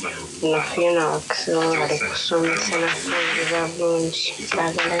nafiona wakisongale kusomesa nafunziza bulungi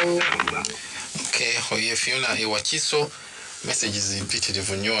baagala nnyo. Okay, oye Fiona ewakiso messages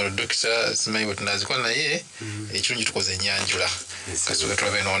mpitirivu nnyo Dr. simanyi bwe tunazikola naye ekirungi tukoze ennyanjula kasooka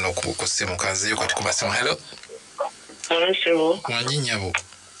tulabe noono ku ssimu kanzeeyo kati ku masimu. Hello. Hello. Mwangi nnyabo.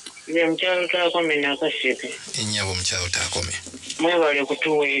 Nze mukyalo taakome nakasibe. Ennyabo mukyalo taakome. Mwebale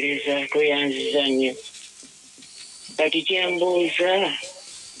kutuweereza tweyanziza nnyo. Kati kyembuuza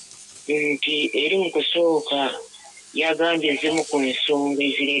nti eri mu kusooka yagambye ezimu ku nsonga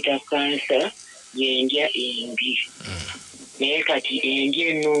ezireeta kansa y'endya embi. Naye kati endya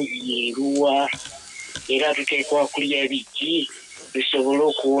ennungi yeeruwa era tuteekwa kulya biki tusobole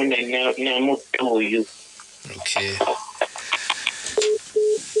okuwona namutta oyo. Okay.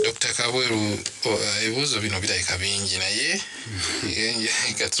 Dr. Kabweru ebibuuzo bino birabika bingi naye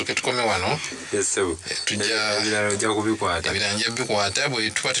katuke tukome wano. Tujja kubikwata. Ebirala nja bikwata bwe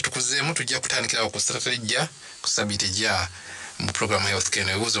tuba tetukuzeemu tujja kutandikira ku Saturday ku Sabiti ejja mu program health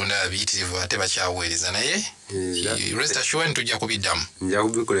care ebibuuzo ndala biyitirivu ate bakyaweereza naye rest assured tujja kubiddamu. Nja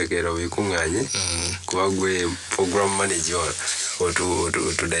kubikulekera obikuŋŋaanye kuba gwe program manager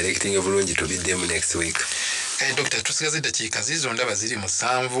otu directing bulungi tubiddemu next week. Doctor, tusigaze eddakiika zizo ndaba ziri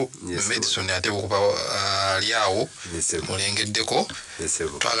 7 medicine ate bwekuba lyawo mulengeddeko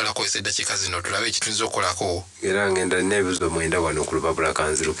twagala kukozesa eddakiika zino tulabe ekituyinza okukolako. Era ngenda n'ebibuuzo 9 wano ku lupapula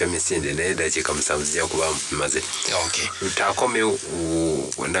kanziruka emisinde naye eddakiika 7 zijja kuba maze. Okay. Tutakome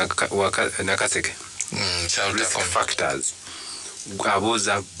nakaseke. Risk factors.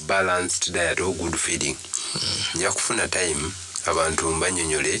 Abuuza balanced diet or good feeding. Nja kufuna time abantu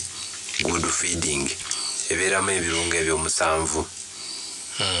mbanyonyole good feeding. Ebeeramu ebirungo ebyomusanvu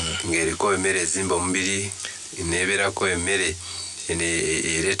ng'eriko emmere ezimba omubiri neebeerako emmere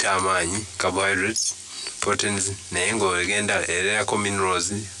ereeta amaanyi carbohydrates proteins naye ng'ogenda ererako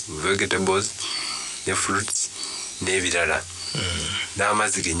minerals, vegetables ne fruits n'ebirala.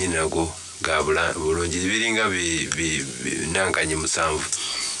 N'amazzi gennyini nago ga bulungi biringa nankanye 7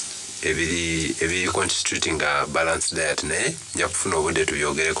 ebiri constituting a balanced diet naye nja kufuna obudde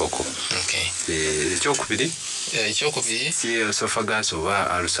tubyogerekoko. Ekyokubiri si esophagus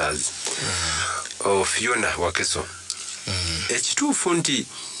oba ulcers. Fiona Wakeso. Ekituufu nti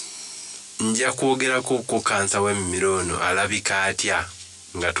nja kwogerako ku kansa w'emimiro ono alabika atya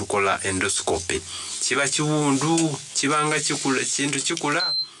nga tukola endoscopy. Kiba kiwundu, kibanga kikula, kintu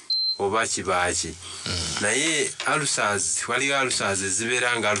kikula oba kibaki. Naye ulcers, waliwo ulcers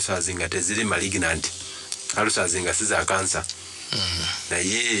zibeera nga ulcers nga teziri malignant. Ulcers nga si za kansa.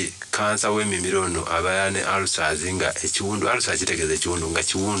 Naye kansa w'emimiro ono abeera ne ulcers nga ekiwundu. Ulcer kitegeeza ekiwundu nga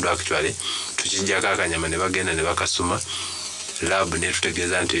kiwundu actually tukijjako akanyama ne bagenda ne bakasuma lab ne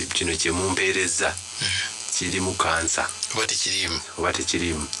tutegeeza nti kino kye mumpeereza kirimu kansa oba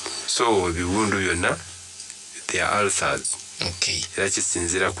tekirimu. So ebiwundu byonna they are ulcers. Era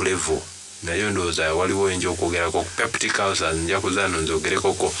kisinziira ku level. Naye ndowooza waliwo enja okwogerako ku peptic ulcers nja kuzaano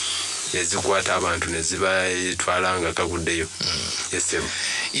nzogerekoko ezikwata abantu ne zibatwala nga kaguddeyo.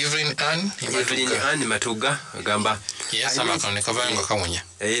 Evelyn Ann Matuga agamba yes,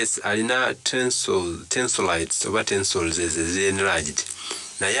 alina tonsillitis oba tonsils enlarged.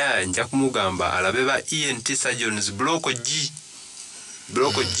 Naye nja kumugamba alabe ba ENT surgeons block G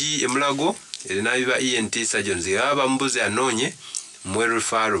emulago erina biba ENT surgeons aba mbuze anoonye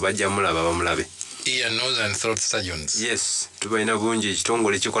mwerufaro bajja mulaba bamulabe. Ear, nose and throat surgeons. Yes, tubalina bungi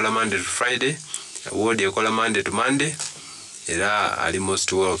ekitongole kikola Monday to Friday, ward ekola Monday to Monday. Era ali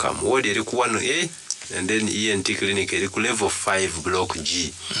most welcome. Ward eri ku 1A and then ENT clinic eri ku level 5 block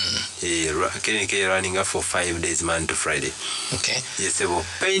G. Clinic running up for 5 days Monday to Friday. Yes,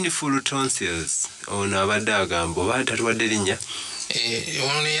 painful tonsils ono abadde agamba oba tatuwadde linnya.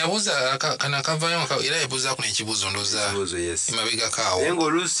 Ono yabuuza kana kavayo era yabuuzaako n'ekibuuzo ndowooza emabega kaawo. Naye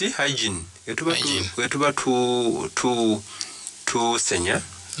ng'oluusi hygiene etuba tusenya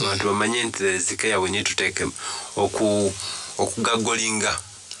abantu bamanye nti zikeya we need to take okugagolinga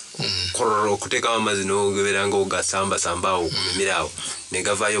okuteekamu amazzi n'ogeberanga ogasambasambaawo okumimiraawo ne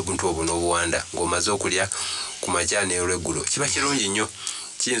gavaayo obuntu obwo n'obuwanda ng'omaze okulya ku makya n'olweggulo. Kiba kirungi nnyo.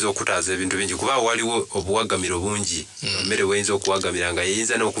 Kiyinza okutaaza ebintu bingi kuba waliwo obuwagamiro bungi. Mmere weyinza okuwagamira nga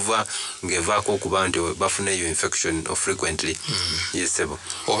yeyinza n'okuva ng'evaako okuba nti bafuna eyo infection frequently. Yesebo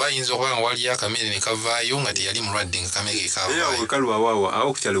oba yinza okuba nga wali akamere ne kavaayo nga teyali mulwadde nga kamere kavaayo. Kaluwawaawo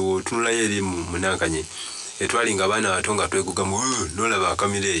awo kukyaliwo otunulayo eri munankanye etwalinga abaana bato nga twegugamu n'olaba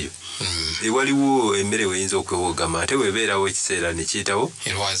akamere eyo. Waliwo emmere weyinza okwewogama ate webeerawo ekiseera ne kiyitawo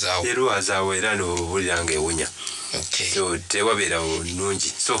erwazaawo era n'owulira nga ewunya. So tewabeerawo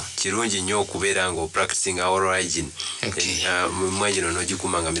nnungi. So kirungi nnyo okubeera nga practicing oral hygiene. Mwagino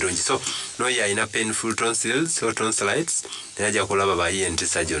n'ogikuuma nga mirungi. So n'oyo alina painful tonsils or tonsillitis naye ajja kulaba ba ENT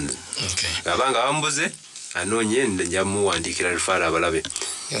surgeons. Abanga bambuze anoonye nja muwandiikira referral abalabe.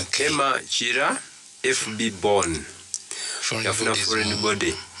 Emma Chira FB bone yafuna foreign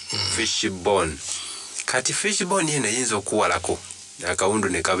body fish bone. Kati fish bone yena yinza okuwalako akawundu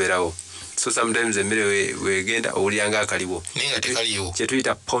ne kabeerawo. So sometimes emmere wegenda owulyanga akaliwo nenga tekaliwo kye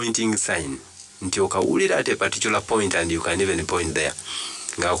tuyita pointing sign nti okawulira at a particular point and you can even point there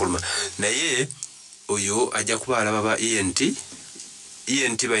ng'akuluma. Naye oyo ajja kuba alaba ba ENT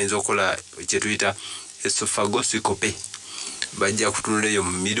bayinza okukola kye tuyita esophagoscopy. Bajja kutunula eyo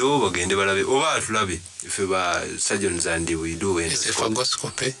mu miro bagende balabe oba atulabe ife ba surgeons and we do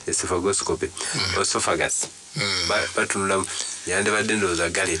esophagoscopy esophagus batunula yandibadde ndowooza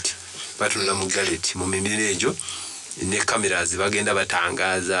gullet batunula mu gullet mu mimiro egyo ne cameras bagenda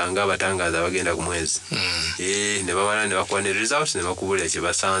batangaaza nga abatangaza bagenda ku mwezi. Ne bamala ne bakuwa ne results ne bakubulira kye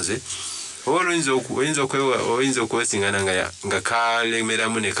basanze. Oyinza okwesingana nga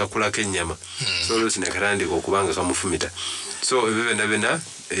kalemeramu ne kakulako ennyama. So oluusi ne katandika okubanga kamufumita. So ebyo byonna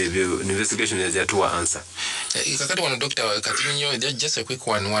investigation yaziyatuwa answer. Kakati wano Dr. Katinyo, just a quick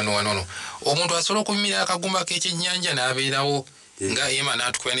one. Omuntu asobola okumira akagumba k'ekyennyanja n'abeerawo nga yema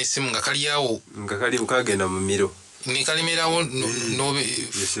n'atukuba n'essimu nga kali awo nga kali kagenda mu miro ne kalimerawo nobe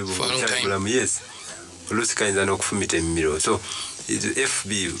yes oluusi kayinza n'okufumita emimiro. So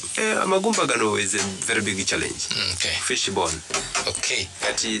FB amagumba gano is a very big challenge. Fish bone.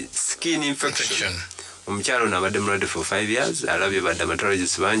 Kati skin infection omukyalo n'abadde mulwadde for 5 years alabye ba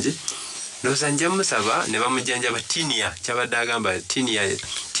dermatologist bangi nozanja musaba ne bamujjanjaba tinea kyabadde agamba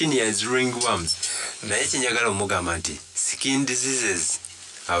tinea is ringworms. Naye kinyagala omugamba nti skin diseases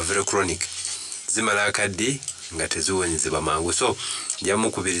are very chronic. Zimala akadde nga teziwonyezebwa mangu. So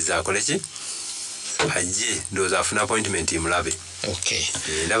njamukubiriza akole ki ajje ndowooza afuna appointment mulabe. Okay.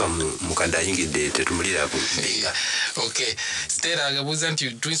 Ndaba mukadde ayingidde tetumulira kubinga. Okay. Stella agabuuza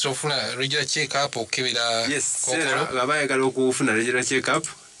nti twinza ofuna regular check up okebera Yes, Stella aba ayagala okufuna regular check up.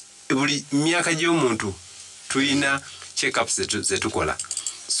 Buli myaka gy'omuntu tulina check ups zetukola.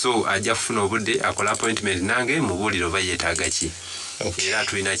 So ajja kufuna obudde akola appointment nange mubuulire oba yeetaaga ki. Okay. Era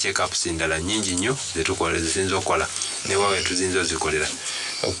tulina check ups endala nnyingi nnyo zetukola zisinza okukola ne waawe tuzinza ozikolera.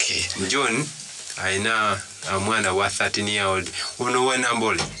 Okay. John aina mwana wa 13-year-old ono wa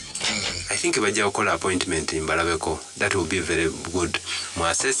Nambole. I think bajja kukola appointment mbalabeko. That will be very good. Mu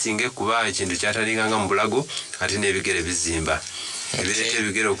assessing kuba ekintu kyatalinganga mu bulago ate n'ebigere bizimba. Ebirete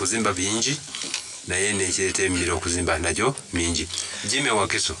ebigere okuzimba bingi naye n'ekirete emimiro okuzimba nagyo mingi. Jimmy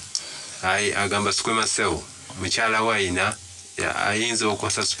Wakiso agamba squamous cell mukyala wa ayina ayinza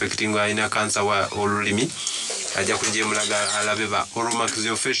okususpecting ayina cancer wa olulimi ajja kujja mulaga alabe ba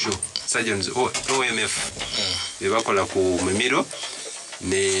oromaxillofacial surgeons OMF bebakola ku mimiro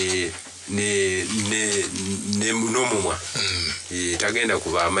ne nomumwa tagenda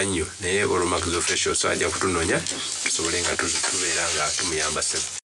kuba amannyo naye oromaxillofacial so ajja kutunonya tusobole nga tubeera nga tumuyamba sebo.